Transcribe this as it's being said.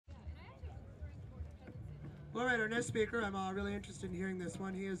All right, our next speaker, I'm really interested in hearing this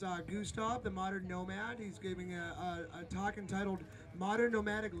one. He is Gustav, the modern nomad. He's giving a talk entitled Modern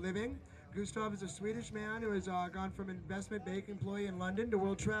Nomadic Living. Gustav is a Swedish man who has gone from investment bank employee in London to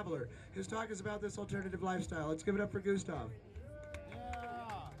world traveler. His talk is about this alternative lifestyle. Let's give it up for Gustav.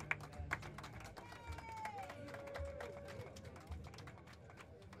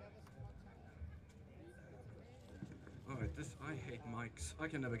 Alright, I hate mics. I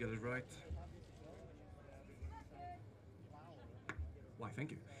can never get it right. Why,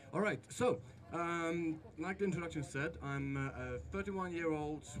 thank you. Alright, so, like the introduction said, I'm a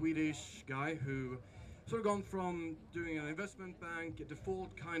 31-year-old Swedish guy who sort of gone from doing an investment bank, a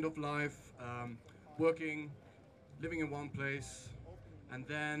default kind of life, working, living in one place, and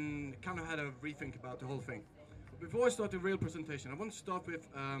then kind of had a rethink about the whole thing. But before I start the real presentation, I want to start with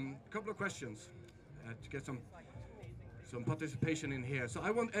a couple of questions to get some participation in here. So I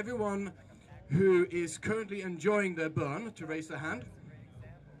want everyone who is currently enjoying their burn to raise their hand.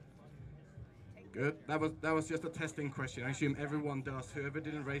 Good. That was just a testing question. I assume everyone does. Whoever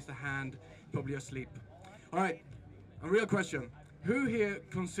didn't raise the hand, probably asleep. All right. A real question. Who here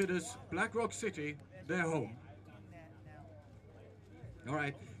considers Black Rock City their home? All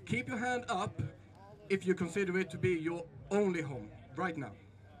right. Keep your hand up if you consider it to be your only home right now.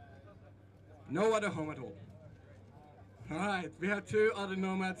 No other home at all. Alright, we have two other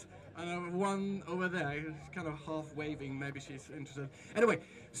nomads and one over there who's kind of half waving, maybe she's interested. Anyway,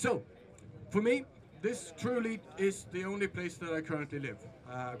 so, for me, this truly is the only place that I currently live.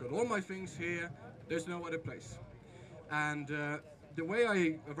 I've got all my things here, there's no other place. And the way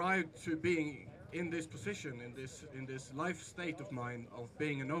I arrived to being in this position, in this life state of mine of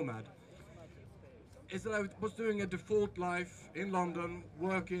being a nomad, is that I was doing a default life in London,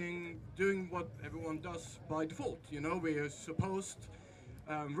 working, doing what everyone does by default. You know, we are supposed,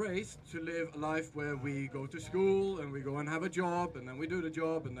 raised to live a life where we go to school and we go and have a job and then we do the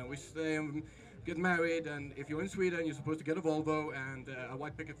job and then we stay and get married, and if you're in Sweden you're supposed to get a Volvo and a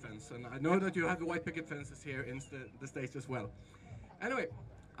white picket fence, and I know that you have the white picket fences here in the States as well. Anyway,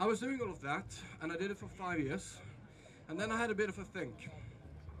 I was doing all of that and I did it for 5 years, and then I had a bit of a think.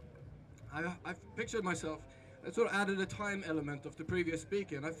 I've pictured myself, I sort of added a time element of the previous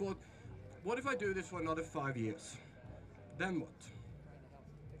speaker, and I thought, what if I do this for another 5 years? Then what?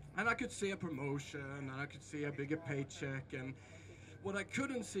 And I could see a promotion, and I could see a bigger paycheck, and what I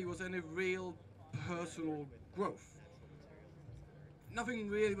couldn't see was any real personal growth. Nothing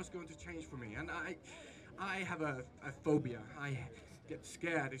really was going to change for me, and I have a phobia. I get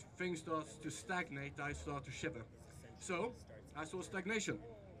scared. If things start to stagnate, I start to shiver. So, I saw stagnation.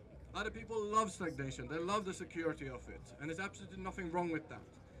 Other people love stagnation, they love the security of it, and there's absolutely nothing wrong with that.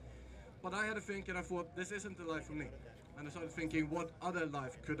 But I had to think, and I thought, this isn't the life for me. And I started thinking, what other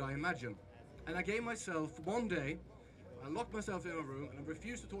life could I imagine? And I gave myself one day, I locked myself in a room and I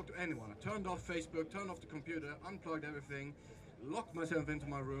refused to talk to anyone. I turned off Facebook, turned off the computer, unplugged everything, locked myself into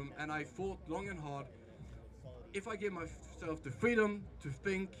my room, and I thought long and hard, if I give myself the freedom to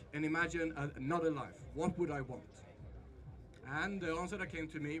think and imagine another life, what would I want? And the answer that came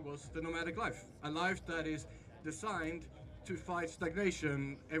to me was the nomadic life. A life that is designed to fight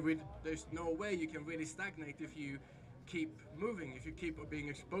stagnation. There's no way you can really stagnate if you keep moving, if you keep being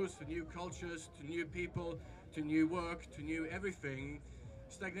exposed to new cultures, to new people, to new work, to new everything.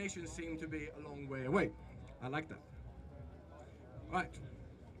 Stagnation seemed to be a long way away. I like that. Right.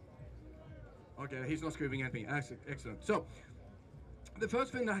 Okay, he's not screaming at me. Excellent. So, the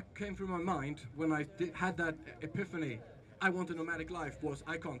first thing that came through my mind when I had that epiphany, I want a nomadic life, was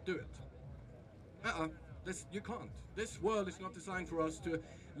I can't do it. You can't. This world is not designed for us to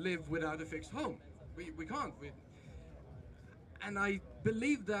live without a fixed home. We can't. And I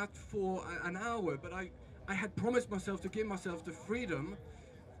believed that for an hour, but I had promised myself to give myself the freedom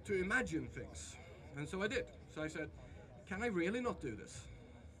to imagine things. And so I did. So I said, can I really not do this?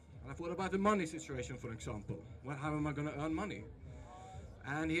 And I thought about the money situation, for example. Well, how am I going to earn money?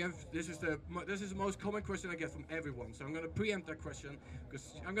 And here, this is the most common question I get from everyone, so I'm going to preempt that question,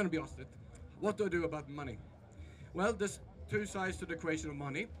 because I'm going to be asked it. What do I do about money? Well, there's two sides to the equation of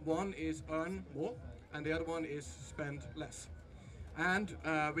money. One is earn more, and the other one is spend less. And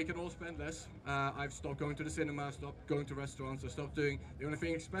we can all spend less. I've stopped going to the cinema, I've stopped going to restaurants, I've stopped doing, the only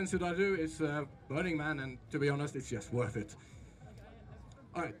thing expensive I do is Burning Man, and to be honest, it's just worth it.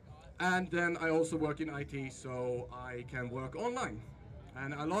 Alright, and then I also work in IT, so I can work online.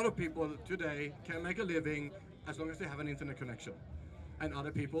 And a lot of people today can make a living as long as they have an internet connection. And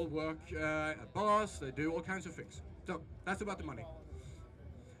other people work at bars, they do all kinds of things. So that's about the money.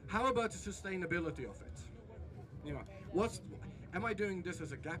 How about the sustainability of it? You know, Am I doing this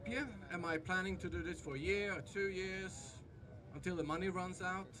as a gap year? Am I planning to do this for a year or 2 years until the money runs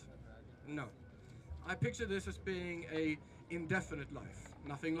out? No. I picture this as being a indefinite life.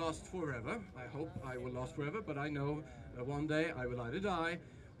 Nothing lasts forever. I hope I will last forever, but I know that one day I will either die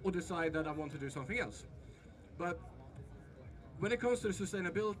or decide that I want to do something else. But when it comes to the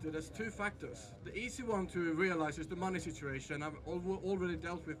sustainability, there's two factors. The easy one to realize is the money situation. I've already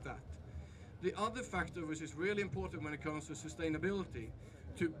dealt with that. The other factor, which is really important when it comes to sustainability,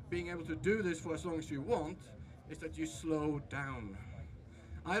 to being able to do this for as long as you want, is that you slow down.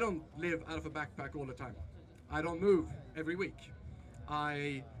 I don't live out of a backpack all the time. I don't move every week.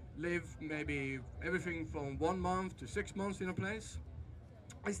 I live maybe everything from 1 month to 6 months in a place.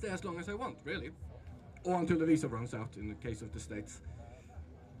 I stay as long as I want, really. Or until the visa runs out in the case of the States.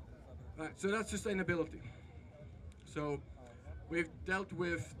 Right, so that's sustainability. So we've dealt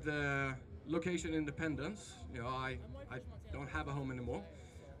with the location independence. You know, I don't have a home anymore.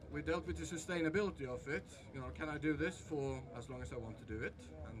 We dealt with the sustainability of it. You know, can I do this for as long as I want to do it?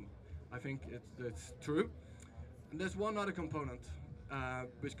 And I think it's true. And there's one other component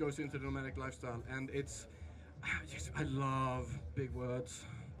which goes into the nomadic lifestyle, and it's I love big words.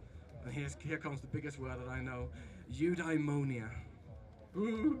 And here comes the biggest word that I know: eudaimonia.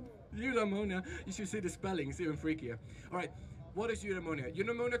 Ooh, eudaimonia. You should see the spelling; it's even freakier. All right, what is eudaimonia?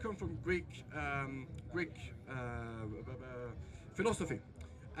 Eudaimonia comes from Greek philosophy.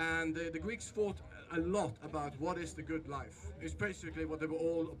 And the Greeks thought a lot about what is the good life. It's basically what they were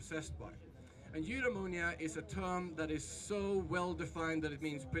all obsessed by. And eudaimonia is a term that is so well defined that it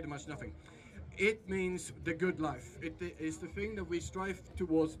means pretty much nothing. It means the good life. It is the thing that we strive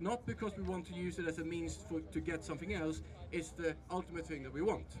towards, not because we want to use it as a means to get something else. It's the ultimate thing that we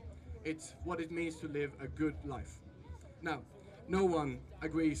want. It's what it means to live a good life. Now, no one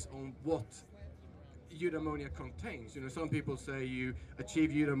agrees on what eudaimonia contains. You know, some people say you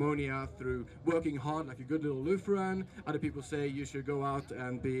achieve eudaimonia through working hard like a good little Lutheran. Other people say you should go out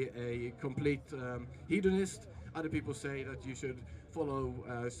and be a complete hedonist. Other people say that you should follow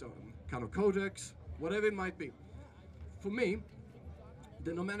some kind of codex, whatever it might be. For me,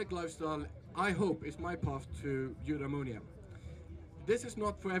 the nomadic lifestyle, I hope, is my path to eudaimonia. This is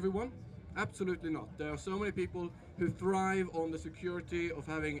not for everyone. Absolutely not. There are so many people who thrive on the security of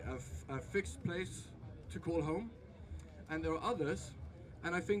having a fixed place to call home, and there are others,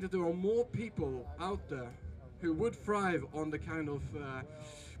 and I think that there are more people out there who would thrive on the kind of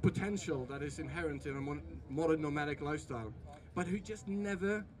potential that is inherent in a modern nomadic lifestyle, but who just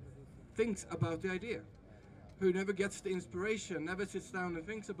never thinks about the idea, who never gets the inspiration, never sits down and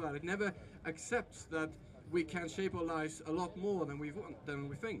thinks about it, never accepts that we can shape our lives a lot more than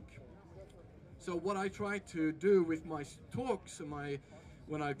we think. So what I try to do with my talks and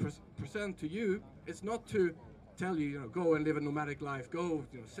when I present to you, it's not to tell you, go and live a nomadic life, go,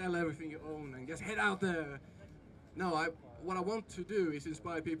 sell everything you own and just head out there. No, what I want to do is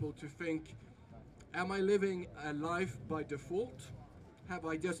inspire people to think, am I living a life by default? Have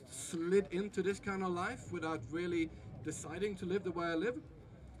I just slid into this kind of life without really deciding to live the way I live?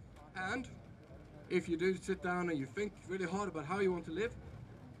 And if you do sit down and you think really hard about how you want to live,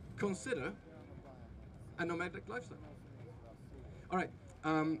 consider a nomadic lifestyle. All right,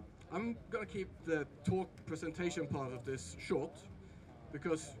 I'm going to keep the talk presentation part of this short,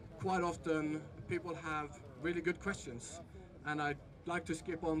 because quite often people have really good questions, and I'd like to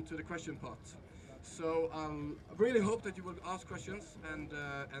skip on to the question part. So I really hope that you will ask questions, and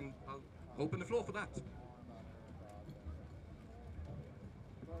I'll open the floor for that.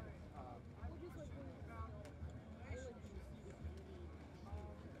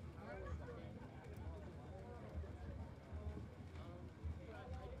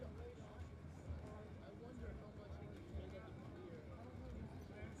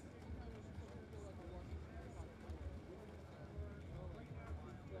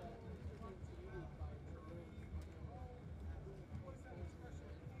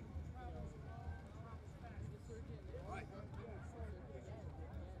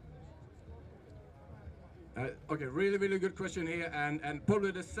 Okay, really good question here, and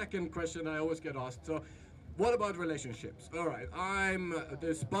probably the second question I always get asked. So, what about relationships? All right, I'm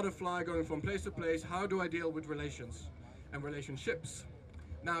this butterfly going from place to place. How do I deal with relations and relationships?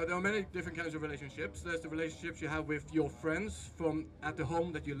 Now, there are many different kinds of relationships. There's the relationships you have with your friends from at the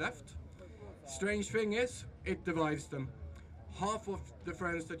home that you left. Strange thing is, it divides them. Half of the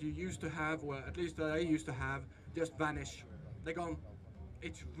friends that you used to have, or at least that I used to have, just vanish. They're gone.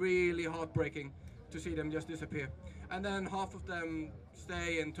 It's really heartbreaking to see them just disappear. And then half of them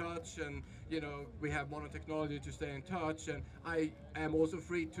stay in touch, and we have modern technology to stay in touch, and I am also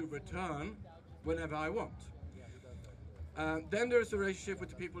free to return whenever I want. Then there's the relationship with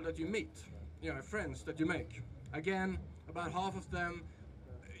the people that you meet, friends that you make. Again, about half of them,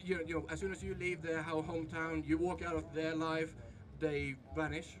 as soon as you leave their hometown, you walk out of their life, they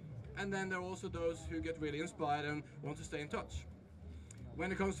vanish. And then there are also those who get really inspired and want to stay in touch.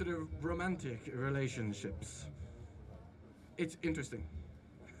 When it comes to the romantic relationships, it's interesting.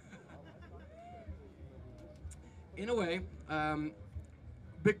 In a way,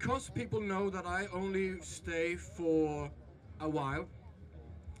 because people know that I only stay for a while,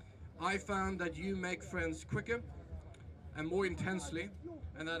 I found that you make friends quicker and more intensely,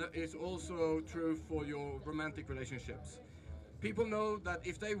 and that is also true for your romantic relationships. People know that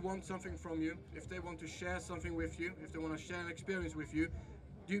if they want something from you, if they want to share something with you, if they want to share an experience with you,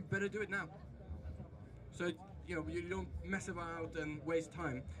 you better do it now. So, you don't mess about and waste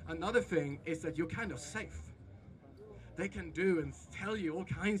time. Another thing is that you're kind of safe. They can do and tell you all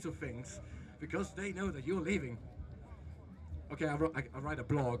kinds of things because they know that you're leaving. Okay, I write a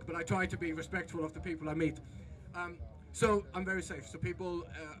blog, but I try to be respectful of the people I meet. So I'm very safe. So people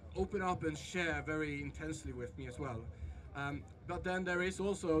open up and share very intensely with me as well. But then there is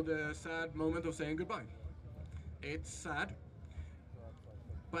also the sad moment of saying goodbye. It's sad,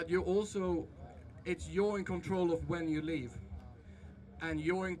 but it's you're in control of when you leave, and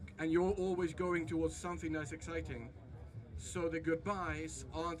you're always going towards something that's exciting. So the goodbyes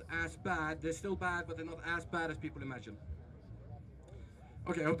aren't as bad. They're still bad, but they're not as bad as people imagine.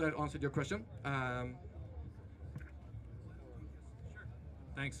 Okay, I hope that answered your question.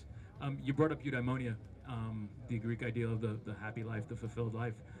 Thanks. You brought up eudaimonia, the Greek ideal of the happy life, the fulfilled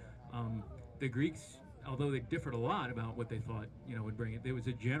life. The Greeks, although they differed a lot about what they thought would bring it, there was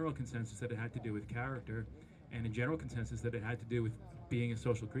a general consensus that it had to do with character, and a general consensus that it had to do with being a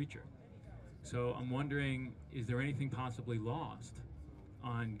social creature. So I'm wondering, is there anything possibly lost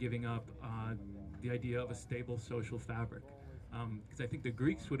on giving up the idea of a stable social fabric? Because I think the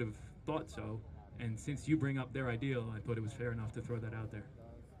Greeks would have thought so, and since you bring up their ideal, I thought it was fair enough to throw that out there.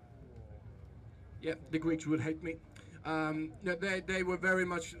 Yeah, the Greeks would hate me. They were very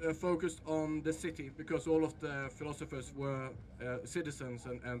much focused on the city because all of the philosophers were citizens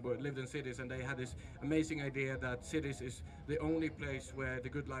and lived in cities, and they had this amazing idea that cities is the only place where the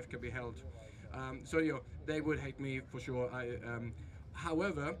good life can be held. So they would hate me for sure.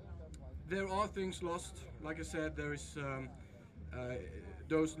 However, there are things lost. Like I said, there is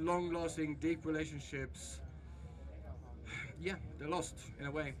those long-lasting, deep relationships. Yeah, they're lost in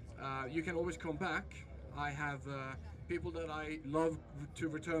a way. You can always come back. I have people that I love to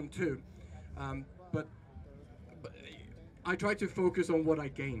return to, but I try to focus on what I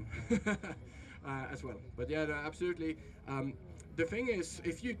gain as well. But yeah, absolutely. The thing is,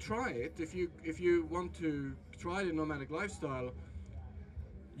 if you try it, if you want to try the nomadic lifestyle,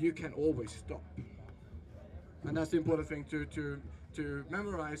 you can always stop, and that's the important thing to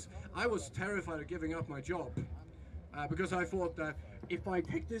memorize. I was terrified of giving up my job because I thought that if I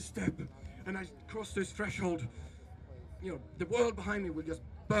take this step and I cross this threshold, the world behind me will just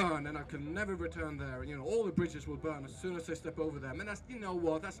burn and I can never return there. All the bridges will burn as soon as I step over them. And that's,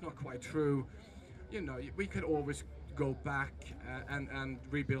 that's not quite true. We could always go back and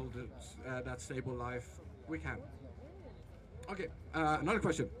rebuild that stable life. We can. Okay, another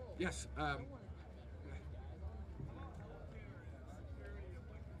question. Yes.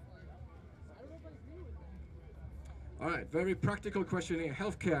 All right, very practical question here.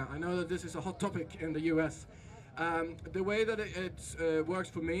 Healthcare. I know that this is a hot topic in the US. The way that it works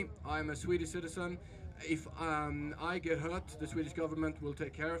for me, I'm a Swedish citizen. If I get hurt, the Swedish government will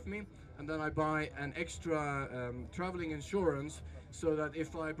take care of me, and then I buy an extra traveling insurance so that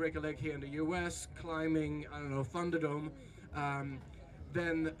if I break a leg here in the US, climbing, I don't know, Thunderdome,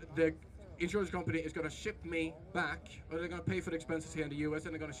 then the insurance company is going to ship me back, or they're going to pay for the expenses here in the US,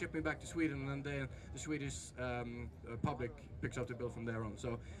 and they're going to ship me back to Sweden, and then the Swedish public picks up the bill from there on.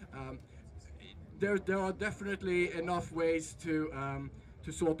 So there are definitely enough ways to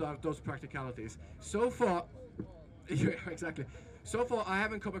sort out those practicalities. So far, yeah, exactly. So far, I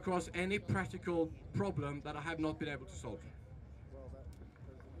haven't come across any practical problem that I have not been able to solve.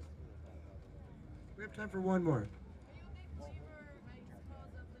 We have time for one more.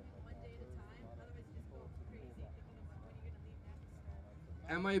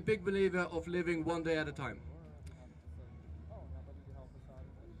 Am I a big believer of living one day at a time?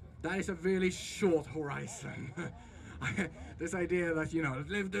 That is a really short horizon. This idea that,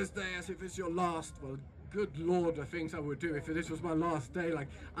 live this day as if it's your last. Well, good Lord, the things I would do if this was my last day. Like,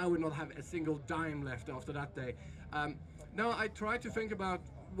 I would not have a single dime left after that day. No, I try to think about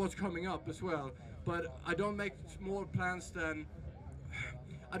what's coming up as well, but I don't make more plans than...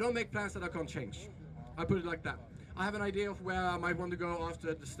 I don't make plans that I can't change. I put it like that. I have an idea of where I might want to go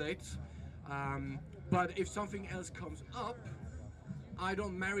after the States. But if something else comes up, I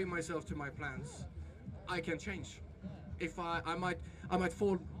don't marry myself to my plans. I can change. If I might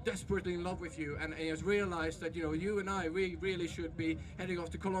fall desperately in love with you and just realize that you and I really should be heading off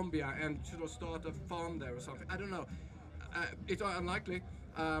to Colombia and sort of start a farm there or something. I don't know. It's unlikely,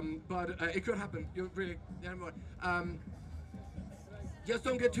 but it could happen. You really, just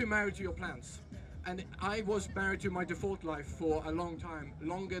don't get too married to your plans. And I was married to my default life for a long time,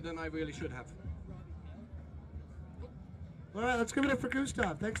 longer than I really should have. All right, let's give it up for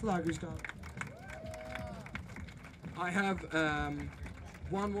Gustav. Thanks a lot, Gustav. I have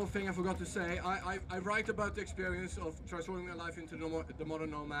one more thing I forgot to say. I write about the experience of transforming my life into the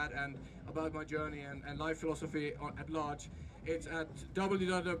modern nomad and about my journey and life philosophy at large. It's at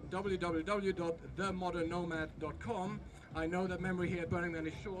www.themodernnomad.com. I know that memory here at Burning Man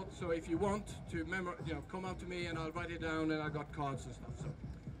is short, so if you want to come up to me and I'll write it down, and I got cards and stuff. So,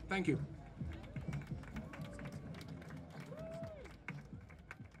 thank you.